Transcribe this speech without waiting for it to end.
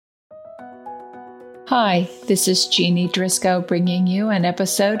Hi, this is Jeannie Driscoll bringing you an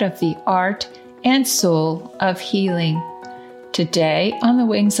episode of The Art and Soul of Healing. Today, on the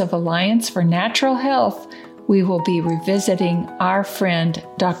wings of Alliance for Natural Health, we will be revisiting our friend,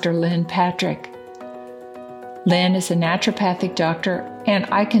 Dr. Lynn Patrick. Lynn is a naturopathic doctor, and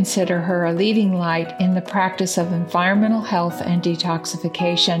I consider her a leading light in the practice of environmental health and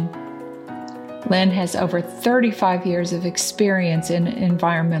detoxification. Lynn has over 35 years of experience in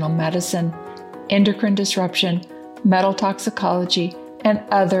environmental medicine, endocrine disruption, metal toxicology, and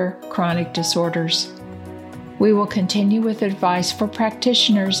other chronic disorders. We will continue with advice for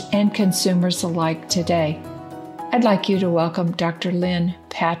practitioners and consumers alike today. I'd like you to welcome Dr. Lynn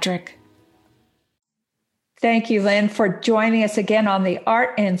Patrick. Thank you, Lynn, for joining us again on The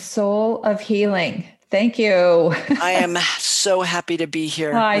Art and Soul of Healing. Thank you. I am so happy to be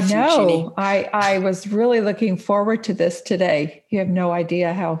here. I know. Jeannie. I was really looking forward to this today. You have no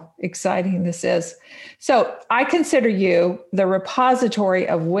idea how exciting this is. So I consider you the repository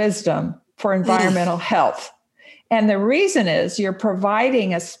of wisdom for environmental health. And the reason is you're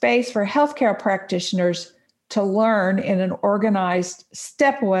providing a space for healthcare practitioners to learn in an organized,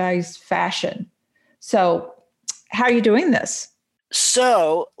 stepwise fashion. So how are you doing this?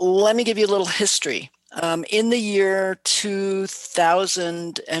 So let me give you a little history. In the year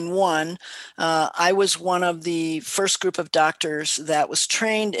 2001, I was one of the first group of doctors that was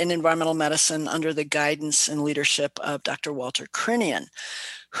trained in environmental medicine under the guidance and leadership of Dr. Walter Krinian,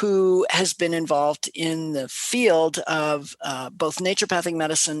 who has been involved in the field of both naturopathic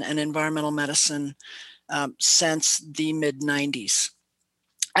medicine and environmental medicine since the mid-90s,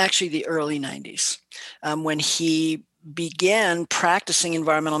 actually the early 90s, when he began practicing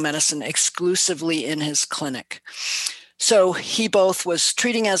environmental medicine exclusively in his clinic. So he both was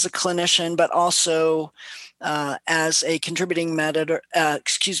treating as a clinician, but also as a contributing editor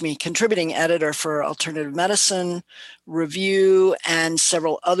for Alternative Medicine Review and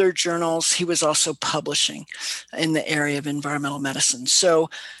several other journals. He was also publishing in the area of environmental medicine. So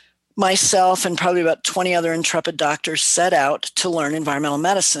myself and probably about 20 other intrepid doctors set out to learn environmental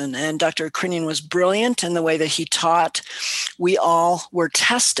medicine. And Dr. Krinian was brilliant in the way that he taught. We all were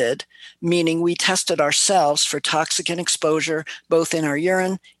tested, meaning we tested ourselves for toxicant exposure, both in our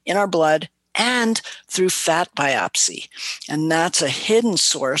urine, in our blood, and through fat biopsy. And that's a hidden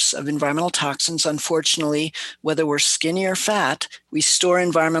source of environmental toxins. Unfortunately, whether we're skinny or fat, we store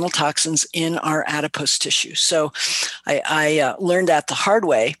environmental toxins in our adipose tissue. So I learned that the hard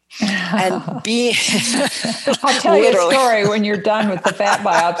way. And I'll tell you a story when you're done with the fat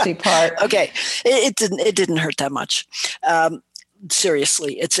biopsy part. Okay. It didn't hurt that much.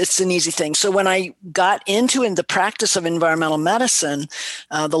 Seriously, it's an easy thing. So when I got into the practice of environmental medicine,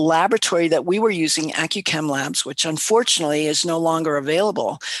 the laboratory that we were using, AccuChem Labs, which unfortunately is no longer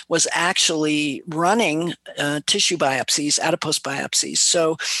available, was actually running tissue biopsies, adipose biopsies.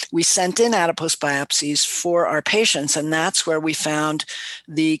 So we sent in adipose biopsies for our patients, and that's where we found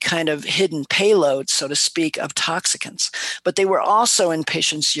the kind of hidden payload, so to speak, of toxicants. But they were also in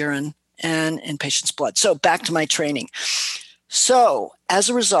patients' urine and in patients' blood. So back to my training. So as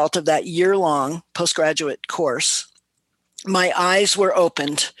a result of that year-long postgraduate course, my eyes were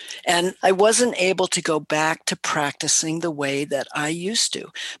opened and I wasn't able to go back to practicing the way that I used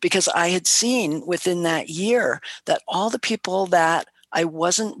to, because I had seen within that year that all the people that I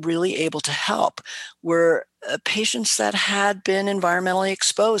wasn't really able to help were patients that had been environmentally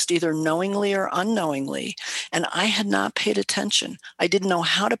exposed, either knowingly or unknowingly. And I had not paid attention. I didn't know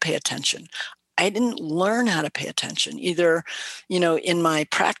how to pay attention. I didn't learn how to pay attention, either, in my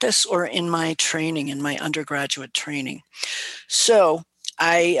practice or in my training, in my undergraduate training. So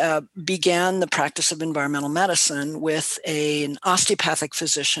I began the practice of environmental medicine with an osteopathic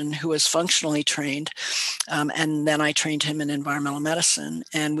physician who was functionally trained. And then I trained him in environmental medicine.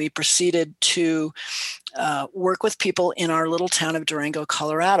 And we proceeded to work with people in our little town of Durango,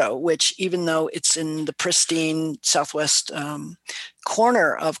 Colorado, which, even though it's in the pristine southwest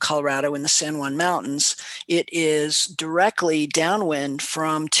corner of Colorado in the San Juan Mountains, it is directly downwind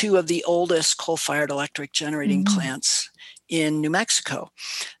from two of the oldest coal-fired electric generating plants in New Mexico.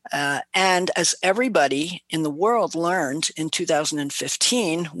 And as everybody in the world learned in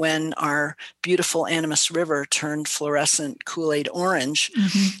 2015, when our beautiful Animas River turned fluorescent Kool-Aid orange,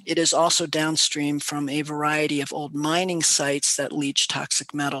 it is also downstream from a variety of old mining sites that leach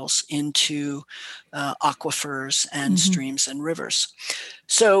toxic metals into aquifers and streams and rivers.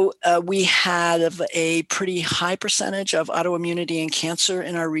 So we have a pretty high percentage of autoimmunity and cancer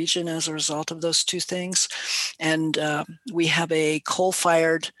in our region as a result of those two things. And we have a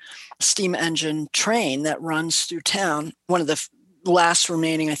coal-fired steam engine train that runs through town. One of the last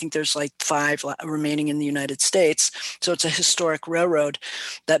remaining, I think there's like 5 remaining in the United States. So it's a historic railroad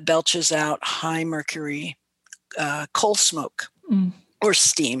that belches out high mercury coal smoke. Or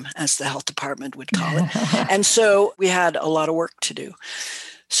steam, as the health department would call it. And so we had a lot of work to do.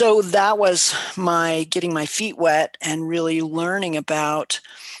 So that was my getting my feet wet and really learning about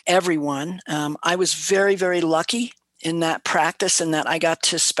everyone. I was very, very lucky in that practice and that I got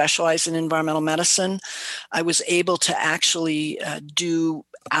to specialize in environmental medicine. I was able to actually do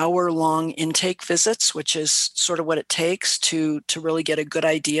hour-long intake visits, which is sort of what it takes to really get a good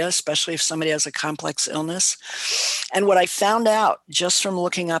idea, especially if somebody has a complex illness. And what I found out just from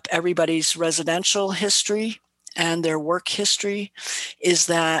looking up everybody's residential history and their work history is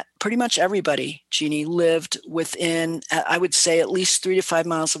that pretty much everybody, Jeannie, lived within, I would say, at least 3 to 5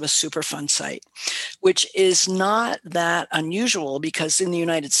 miles of a Superfund site, which is not that unusual because in the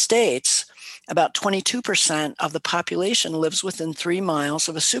United States, about 22% of the population lives within 3 miles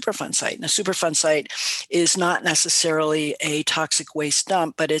of a Superfund site. And a Superfund site is not necessarily a toxic waste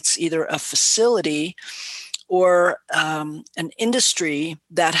dump, but it's either a facility or an industry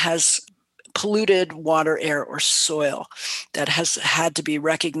that has polluted water, air, or soil that has had to be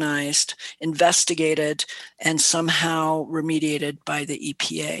recognized, investigated, and somehow remediated by the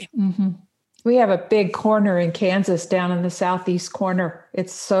EPA. Mm-hmm. We have a big corner in Kansas down in the southeast corner.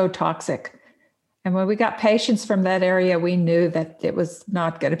 It's so toxic. And when we got patients from that area, we knew that it was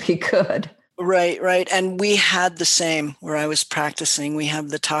not going to be good. Right. And we had the same where I was practicing. We have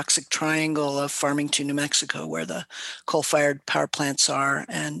the toxic triangle of Farmington, New Mexico, where the coal-fired power plants are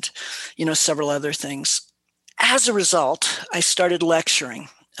and, several other things. As a result, I started lecturing.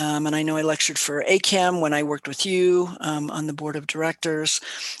 And I know I lectured for ACAM when I worked with you on the board of directors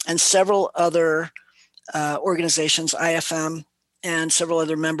and several other organizations, IFM, and several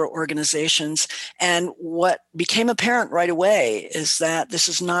other member organizations. And what became apparent right away is that this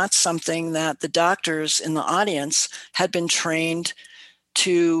is not something that the doctors in the audience had been trained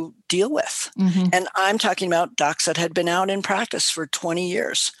to deal with. Mm-hmm. And I'm talking about docs that had been out in practice for 20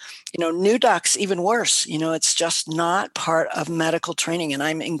 years. New docs, even worse. It's just not part of medical training. And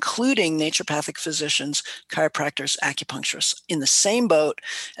I'm including naturopathic physicians, chiropractors, acupuncturists in the same boat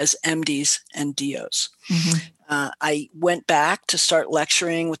as MDs and DOs. Mm-hmm. I went back to start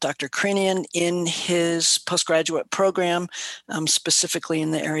lecturing with Dr. Krinian in his postgraduate program, specifically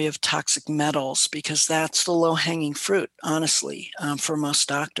in the area of toxic metals, because that's the low-hanging fruit, honestly, for most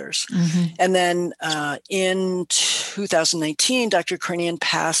doctors. Mm-hmm. And then in 2019, Dr. Krinian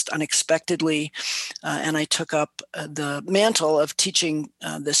passed unexpectedly, and I took up the mantle of teaching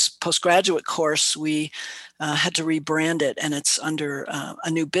this postgraduate course. We had to rebrand it, and it's under a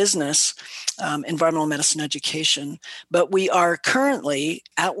new business, environmental medicine education. But we are currently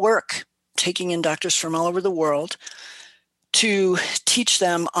at work taking in doctors from all over the world to teach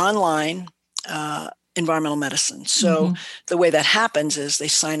them online environmental medicine. So the way that happens is they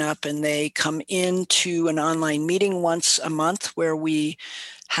sign up and they come into an online meeting once a month where we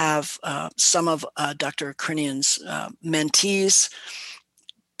have some of Dr. Krinian's mentees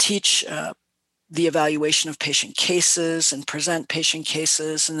teach the evaluation of patient cases and present patient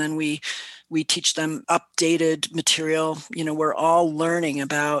cases. And then we teach them updated material. We're all learning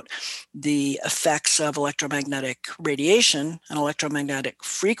about the effects of electromagnetic radiation and electromagnetic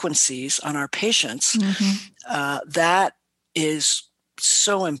frequencies on our patients. Mm-hmm. That is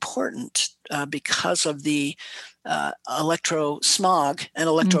so important because of the electro smog and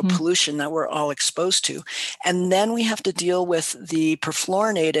electro pollution that we're all exposed to. And then we have to deal with the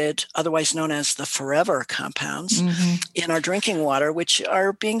perfluorinated, otherwise known as the forever compounds in our drinking water, which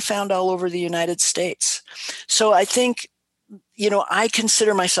are being found all over the United States. So I think, I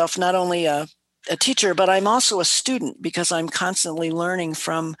consider myself not only a teacher, but I'm also a student because I'm constantly learning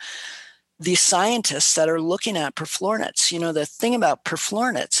from the scientists that are looking at perfluorinates. The thing about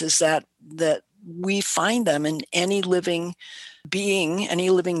perfluorinates is that we find them in any living being,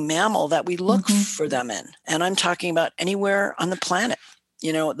 any living mammal that we look for them in. And I'm talking about anywhere on the planet,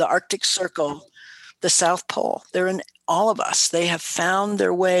 the Arctic Circle, the South Pole, they're in all of us. They have found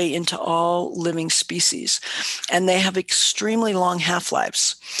their way into all living species, and they have extremely long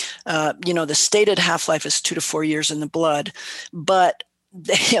half-lives. The stated half-life is 2 to 4 years in the blood, but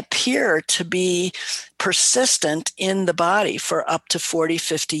they appear to be persistent in the body for up to 40,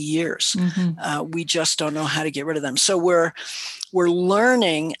 50 years. We just don't know how to get rid of them. So we're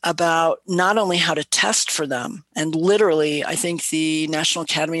learning about not only how to test for them, and literally, I think the National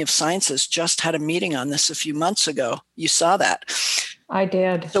Academy of Sciences just had a meeting on this a few months ago. You saw that. I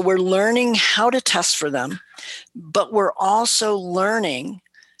did. So we're learning how to test for them, but we're also learning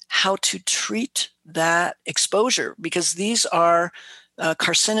how to treat that exposure, because these are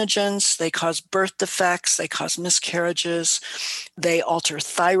carcinogens. They cause birth defects. They cause miscarriages. They alter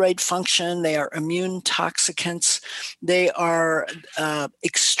thyroid function. They are immune toxicants. They are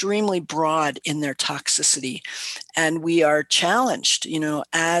extremely broad in their toxicity. And we are challenged,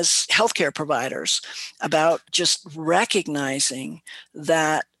 as healthcare providers about just recognizing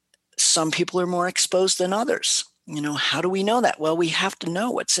that some people are more exposed than others. How do we know that? Well, we have to know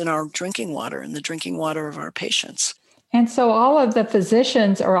what's in our drinking water and the drinking water of our patients. And so all of the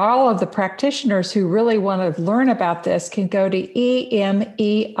physicians or all of the practitioners who really want to learn about this can go to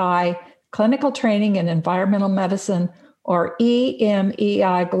EMEI, Clinical Training in Environmental Medicine, or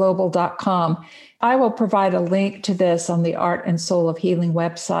emeiglobal.com. I will provide a link to this on the Art and Soul of Healing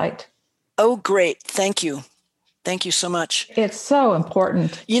website. Oh, great. Thank you. Thank you so much. It's so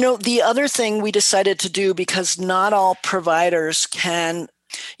important. The other thing we decided to do, because not all providers can,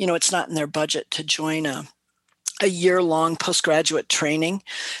 it's not in their budget to join a year-long postgraduate training,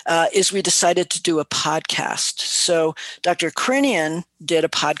 is we decided to do a podcast. So Dr. Krinian did a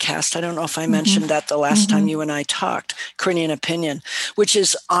podcast. I don't know if I mentioned that the last time you and I talked, Krinian Opinion, which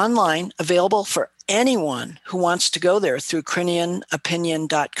is online, available for anyone who wants to go there through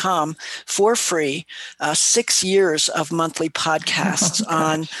krinianopinion.com for free, 6 years of monthly podcasts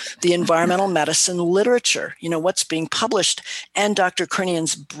on the environmental medicine literature, what's being published, and Dr.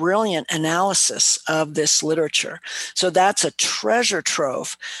 Krinian's brilliant analysis of this literature. So that's a treasure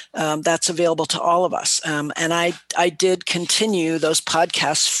trove that's available to all of us. And I did continue those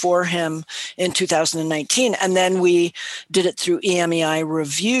podcasts for him in 2019. And then we did it through EMEI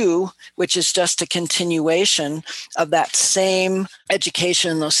Review, which is just a continuation of that same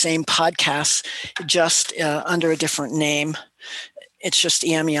education, those same podcasts, just under a different name. It's just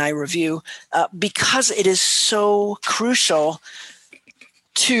EMEI Review, because it is so crucial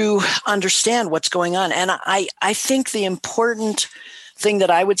to understand what's going on. And I think the important thing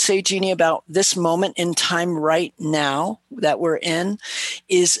that I would say, Jeannie, about this moment in time right now that we're in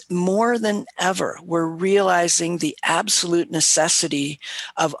is more than ever, we're realizing the absolute necessity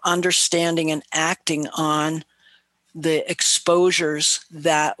of understanding and acting on the exposures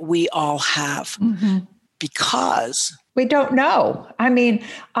that we all have, because we don't know. I mean,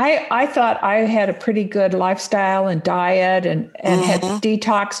 I thought I had a pretty good lifestyle and diet and had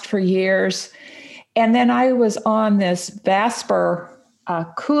detoxed for years. And then I was on this Vasper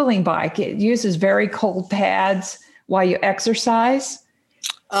cooling bike. It uses very cold pads while you exercise.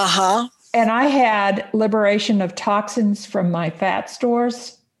 And I had liberation of toxins from my fat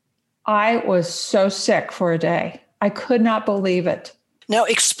stores. I was so sick for a day. I could not believe it. Now,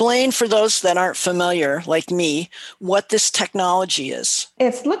 explain for those that aren't familiar, like me, what this technology is.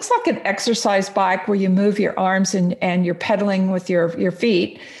 It looks like an exercise bike where you move your arms and you're pedaling with your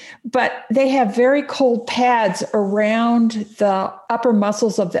feet. But they have very cold pads around the upper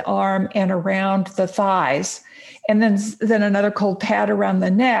muscles of the arm and around the thighs, and then another cold pad around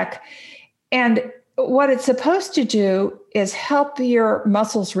the neck. And what it's supposed to do is help your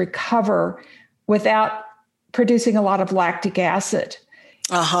muscles recover without producing a lot of lactic acid.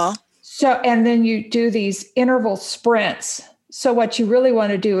 So, and then you do these interval sprints. So what you really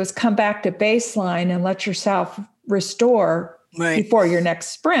want to do is come back to baseline and let yourself restore before your next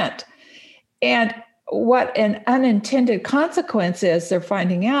sprint. And what an unintended consequence is, they're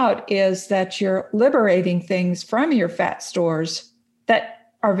finding out, is that you're liberating things from your fat stores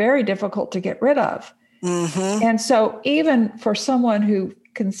that are very difficult to get rid of. And so even for someone who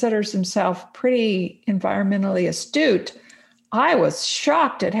considers himself pretty environmentally astute, I was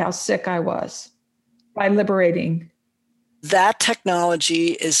shocked at how sick I was by liberating. That technology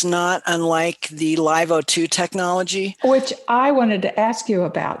is not unlike the LiveO2 technology, which I wanted to ask you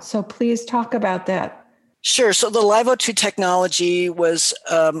about. So please talk about that. Sure. So the LiveO2 technology was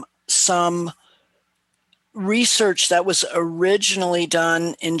some research that was originally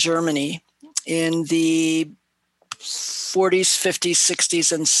done in Germany in the 40s, 50s,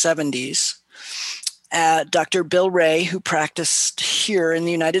 60s, and 70s. Dr. Bill Ray, who practiced here in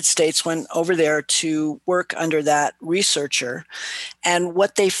the United States, went over there to work under that researcher. And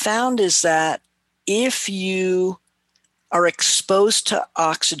what they found is that if you are exposed to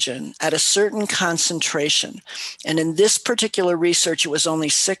oxygen at a certain concentration, and in this particular research, it was only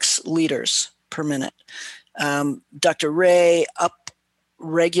 6 liters per minute, Dr. Ray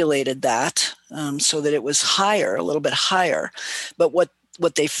up-regulated that so that it was higher, a little bit higher. But what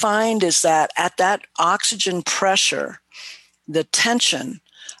they find is that at that oxygen pressure, the tension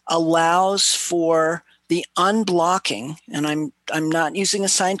allows for the unblocking, and I'm not using a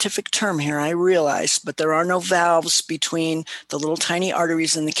scientific term here, I realize, but there are no valves between the little tiny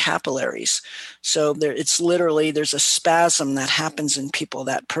arteries and the capillaries. So it's literally, there's a spasm that happens in people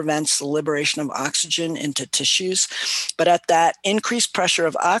that prevents the liberation of oxygen into tissues. But at that increased pressure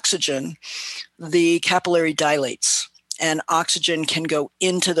of oxygen, the capillary dilates and oxygen can go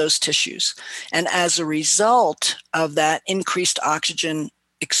into those tissues. And as a result of that increased oxygen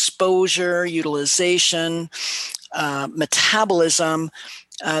exposure, utilization, metabolism,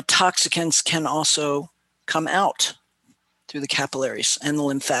 toxicants can also come out through the capillaries and the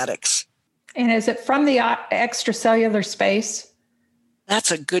lymphatics. And is it from the extracellular space? That's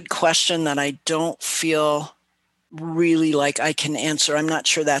a good question that I don't feel really like I can answer. I'm not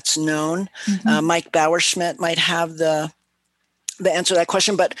sure that's known. Mike Bauerschmidt might have the answer to that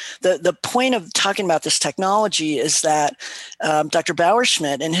question. But the point of talking about this technology is that Dr.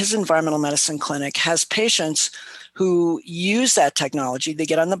 Bauerschmidt in his environmental medicine clinic has patients who use that technology. They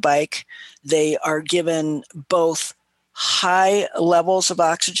get on the bike, they are given both high levels of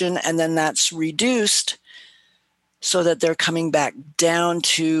oxygen, and then that's reduced so that they're coming back down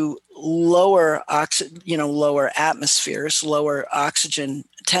to lower atmospheres, lower oxygen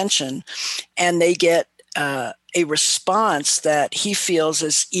tension, and they get a response that he feels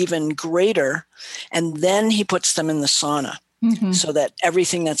is even greater. And then he puts them in the sauna so that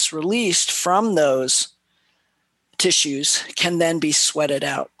everything that's released from those tissues can then be sweated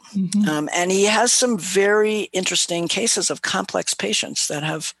out. And he has some very interesting cases of complex patients that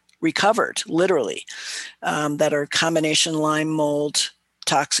have recovered, literally, that are combination Lyme mold,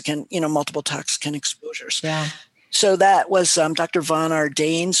 toxicant, multiple toxicant exposures. Yeah. So that was Dr. von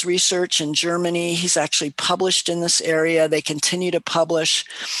Ardane's research in Germany. He's actually published in this area. They continue to publish.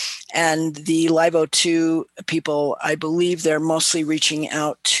 And the LiveO2 people, I believe they're mostly reaching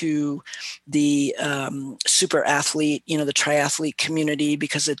out to the super athlete, the triathlete community,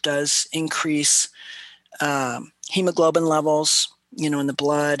 because it does increase hemoglobin levels, in the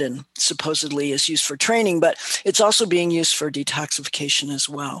blood, and supposedly is used for training, but it's also being used for detoxification as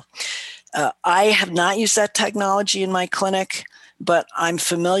well. I have not used that technology in my clinic, but I'm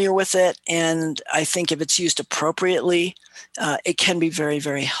familiar with it. And I think if it's used appropriately, it can be very,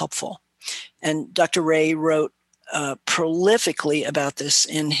 very helpful. And Dr. Ray wrote prolifically about this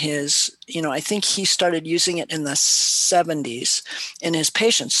in his, I think he started using it in the 70s in his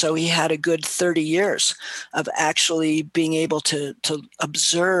patients. So he had a good 30 years of actually being able to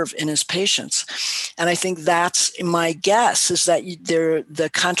observe in his patients. And I think that's my guess, is that the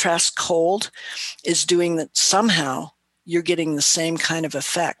contrast cold is doing that. Somehow you're getting the same kind of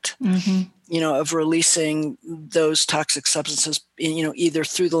effect, of releasing those toxic substances, either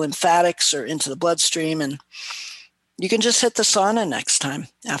through the lymphatics or into the bloodstream. And you can just hit the sauna next time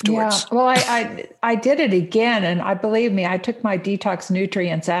afterwards. Yeah. Well, I did it again. And believe me, I took my detox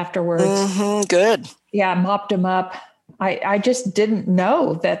nutrients afterwards. Good. Yeah. Mopped them up. I just didn't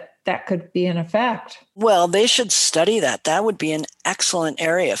know that could be an effect. Well, they should study that. That would be an excellent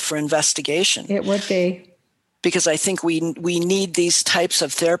area for investigation. It would be. Because I think we need these types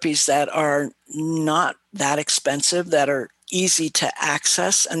of therapies that are not that expensive, that are easy to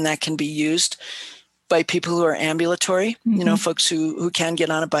access, and that can be used by people who are ambulatory, folks who can get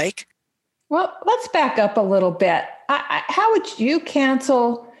on a bike. Well, let's back up a little bit. How would you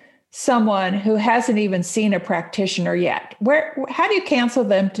counsel someone who hasn't even seen a practitioner yet? How do you counsel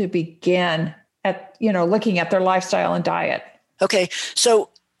them to begin at, looking at their lifestyle and diet? Okay. So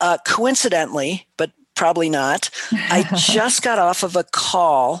coincidentally, but probably not, I just got off of a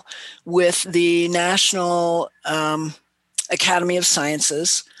call with the National Academy of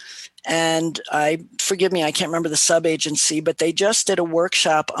Sciences. And forgive me, I can't remember the sub-agency, but they just did a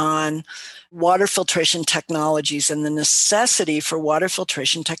workshop on water filtration technologies and the necessity for water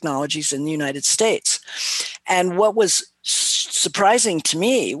filtration technologies in the United States. And what was surprising to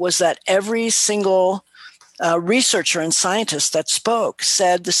me was that every single researcher and scientist that spoke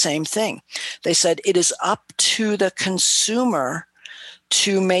said the same thing. They said it is up to the consumer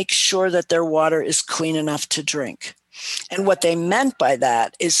to make sure that their water is clean enough to drink. And what they meant by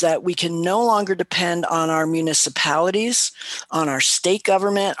that is that we can no longer depend on our municipalities, on our state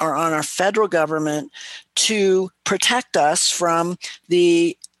government, or on our federal government to protect us from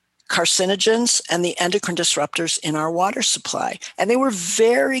the carcinogens and the endocrine disruptors in our water supply. And they were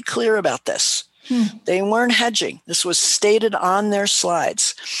very clear about this. They weren't hedging. This was stated on their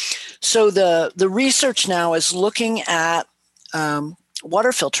slides. So the research now is looking at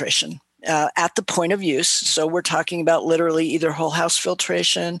water filtration at the point of use. So we're talking about literally either whole house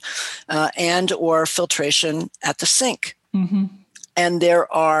filtration and or filtration at the sink. And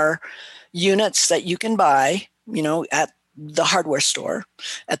there are units that you can buy, at the hardware store,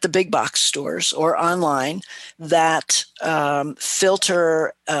 at the big box stores, or online that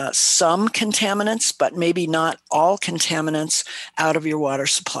filter some contaminants, but maybe not all contaminants out of your water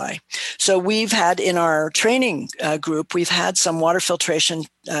supply. So we've had in our training group, we've had some water filtration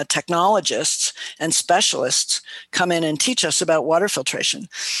technologists and specialists come in and teach us about water filtration.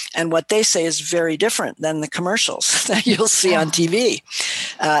 And what they say is very different than the commercials that you'll see on TV.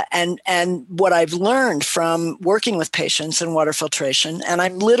 And what I've learned from working with patients in water filtration, and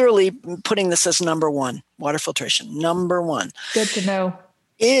I'm literally putting this as number one, water filtration, number one. Good to know.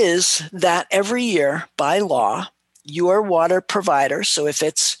 Is that every year by law, your water provider, so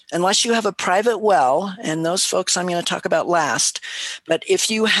unless you have a private well, and those folks I'm going to talk about last, but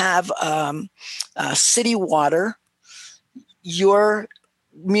if you have city water, your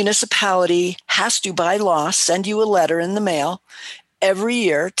municipality has to, by law, send you a letter in the mail every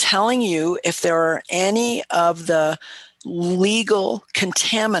year telling you if there are any of the legal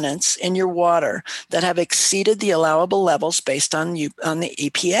contaminants in your water that have exceeded the allowable levels based on the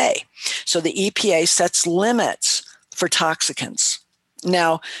EPA. So the EPA sets limits for toxicants.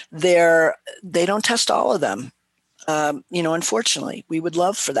 Now, they don't test all of them. Unfortunately, we would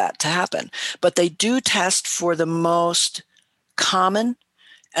love for that to happen, but they do test for the most common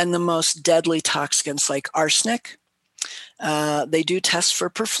and the most deadly toxicants like arsenic. They do test for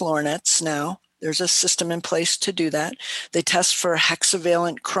perfluorinates now. There's a system in place to do that. They test for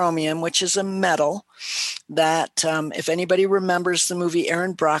hexavalent chromium, which is a metal that, if anybody remembers the movie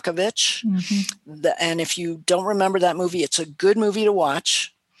Erin Brockovich, and if you don't remember that movie, it's a good movie to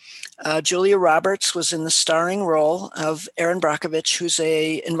watch. Julia Roberts was in the starring role of Erin Brockovich, who's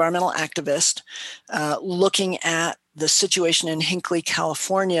an environmental activist, looking at the situation in Hinckley,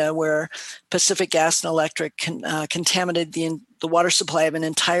 California, where Pacific Gas and Electric contaminated the water supply of an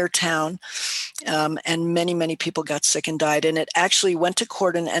entire town, and many, many people got sick and died. And it actually went to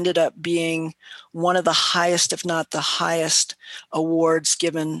court and ended up being one of the highest, if not the highest, awards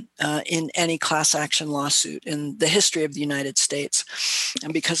given in any class action lawsuit in the history of the United States,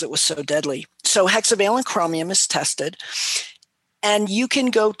 and because it was so deadly. So hexavalent chromium is tested. And you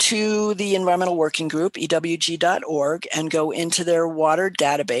can go to the Environmental Working Group, ewg.org, and go into their water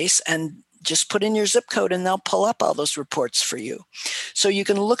database and just put in your zip code and they'll pull up all those reports for you. So you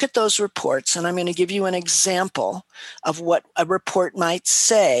can look at those reports, and I'm going to give you an example of what a report might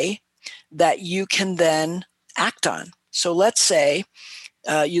say that you can then act on. So let's say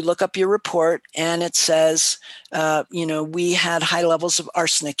you look up your report and it says, we had high levels of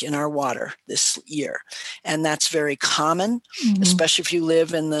arsenic in our water this year. And that's very common, especially if you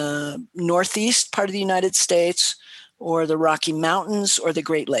live in the Northeast part of the United States or the Rocky Mountains or the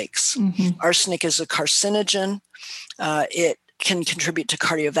Great Lakes. Arsenic is a carcinogen. It can contribute to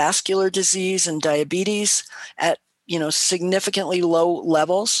cardiovascular disease and diabetes at significantly low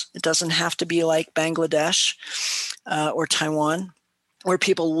levels. It doesn't have to be like Bangladesh or Taiwan, where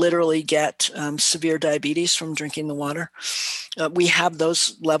people literally get severe diabetes from drinking the water. We have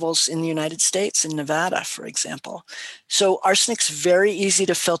those levels in the United States, in Nevada, for example. So arsenic's very easy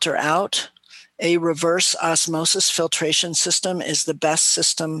to filter out. A reverse osmosis filtration system is the best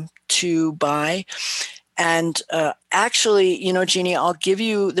system to buy. And actually, Jeannie, I'll give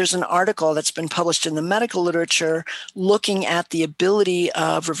you, there's an article that's been published in the medical literature looking at the ability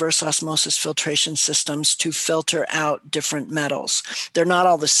of reverse osmosis filtration systems to filter out different metals. They're not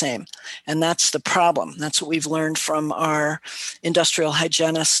all the same. And that's the problem. That's what we've learned from our industrial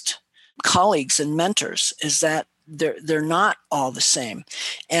hygienist colleagues and mentors, is that they're not all the same.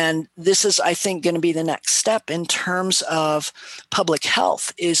 And this is, I think, going to be the next step in terms of public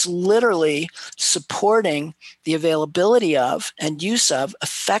health, is literally supporting the availability of and use of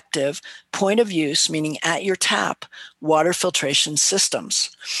effective point of use, meaning at your tap, water filtration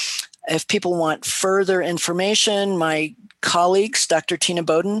systems. If people want further information, my colleagues, Dr. Tina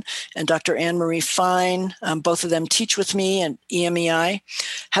Bowden and Dr. Anne Marie Fine, both of them teach with me at EMEI,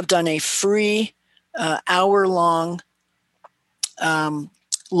 have done a free hour-long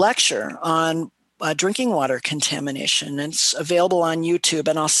lecture on drinking water contamination. It's available on YouTube,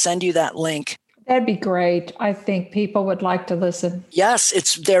 and I'll send you that link. That'd be great. I think people would like to listen.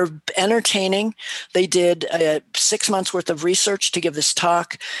 Yes, they're entertaining. They did 6 months worth of research to give this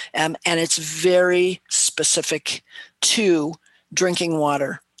talk, and it's very specific to drinking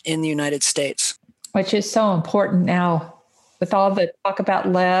water in the United States. Which is so important now with all the talk about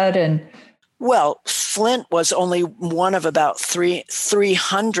lead and Well, Flint was only one of about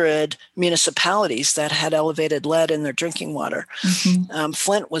 300 municipalities that had elevated lead in their drinking water. Mm-hmm.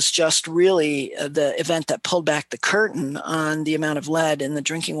 Flint was just really the event that pulled back the curtain on the amount of lead in the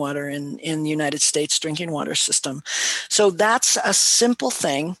drinking water in the United States drinking water system. So that's a simple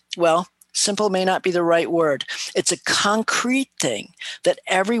thing. Well, simple may not be the right word. It's a concrete thing that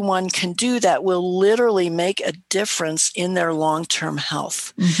everyone can do that will literally make a difference in their long-term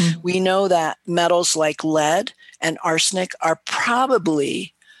health. Mm-hmm. We know that metals like lead and arsenic are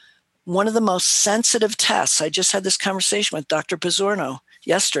probably one of the most sensitive tests. I just had this conversation with Dr. Pizzorno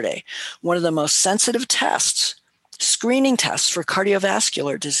yesterday. One of the most sensitive tests, screening tests for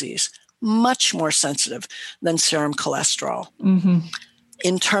cardiovascular disease, much more sensitive than serum cholesterol. Mm-hmm.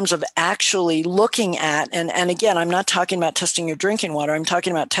 In terms of actually looking at, and again, I'm not talking about testing your drinking water, I'm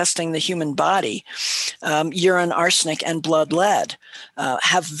talking about testing the human body. Urine arsenic and blood lead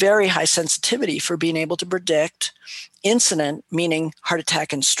have very high sensitivity for being able to predict incident, meaning heart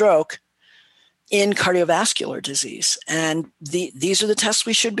attack and stroke, in cardiovascular disease. And these are the tests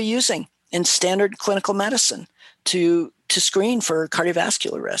we should be using in standard clinical medicine to screen for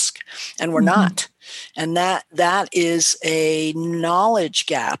cardiovascular risk. And we're not. And that is a knowledge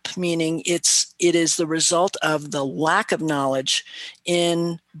gap, meaning it is the result of the lack of knowledge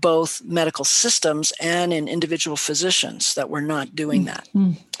in both medical systems and in individual physicians that we're not doing that.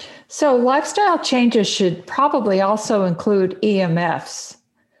 Mm-hmm. So lifestyle changes should probably also include EMFs.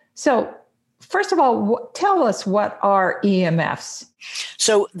 So first of all, tell us, what are EMFs?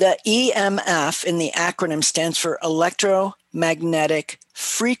 So the EMF in the acronym stands for electromagnetic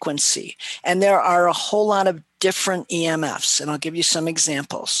frequency. And there are a whole lot of different EMFs, and I'll give you some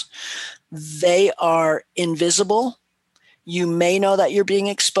examples. They are invisible. You may know that you're being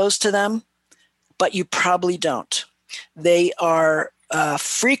exposed to them, but you probably don't. They are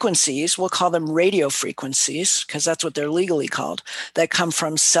frequencies, we'll call them radio frequencies, because that's what they're legally called, that come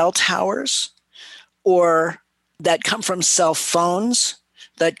from cell towers, or that come from cell phones,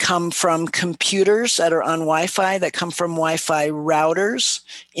 that come from computers that are on Wi-Fi, that come from Wi-Fi routers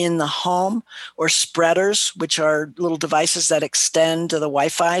in the home, or spreaders, which are little devices that extend to the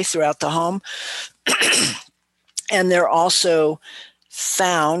Wi-Fi throughout the home. And they're also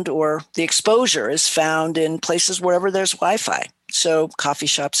found, or the exposure is found in places wherever there's Wi-Fi. So coffee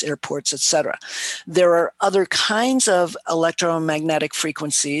shops, airports, etc. There are other kinds of electromagnetic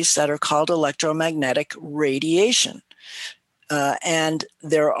frequencies that are called electromagnetic radiation. And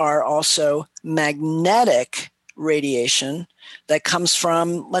there are also magnetic radiation that comes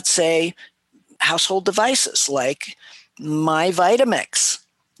from, let's say, household devices like my Vitamix.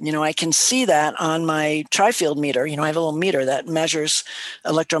 I can see that on my tri-field meter. I have a little meter that measures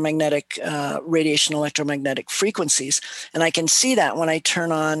electromagnetic radiation, electromagnetic frequencies. And I can see that when I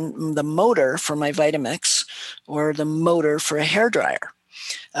turn on the motor for my Vitamix or the motor for a hairdryer.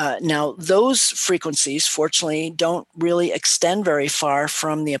 Now, those frequencies, fortunately, don't really extend very far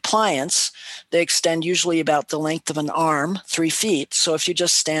from the appliance. They extend usually about the length of an arm, 3 feet. So if you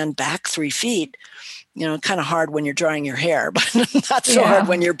just stand back 3 feet, kind of hard when you're drying your hair, but not so hard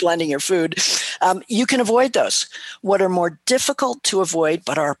when you're blending your food. You can avoid those. What are more difficult to avoid,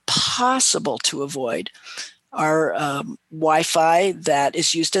 but are possible to avoid, are Wi-Fi that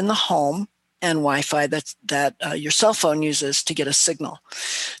is used in the home, and Wi-Fi that your cell phone uses to get a signal.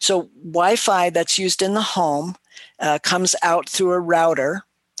 So Wi-Fi that's used in the home comes out through a router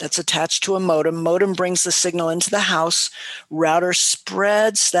that's attached to a modem. Modem brings the signal into the house. Router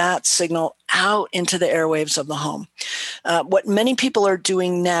spreads that signal out into the airwaves of the home. What many people are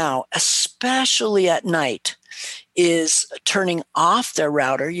doing now, especially at night, is turning off their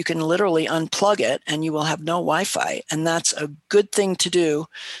router. You can literally unplug it and you will have no Wi-Fi. And that's a good thing to do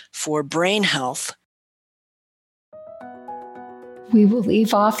for brain health. We will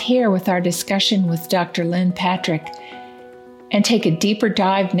leave off here with our discussion with Dr. Lynn Patrick and take a deeper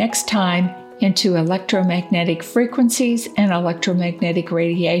dive next time into electromagnetic frequencies and electromagnetic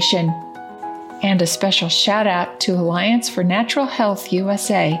radiation. And a special shout out to Alliance for Natural Health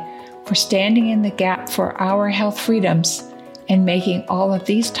USA for standing in the gap for our health freedoms and making all of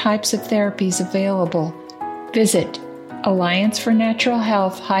these types of therapies available. Visit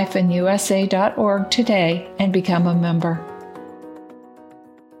alliancefornaturalhealth-usa.org today and become a member.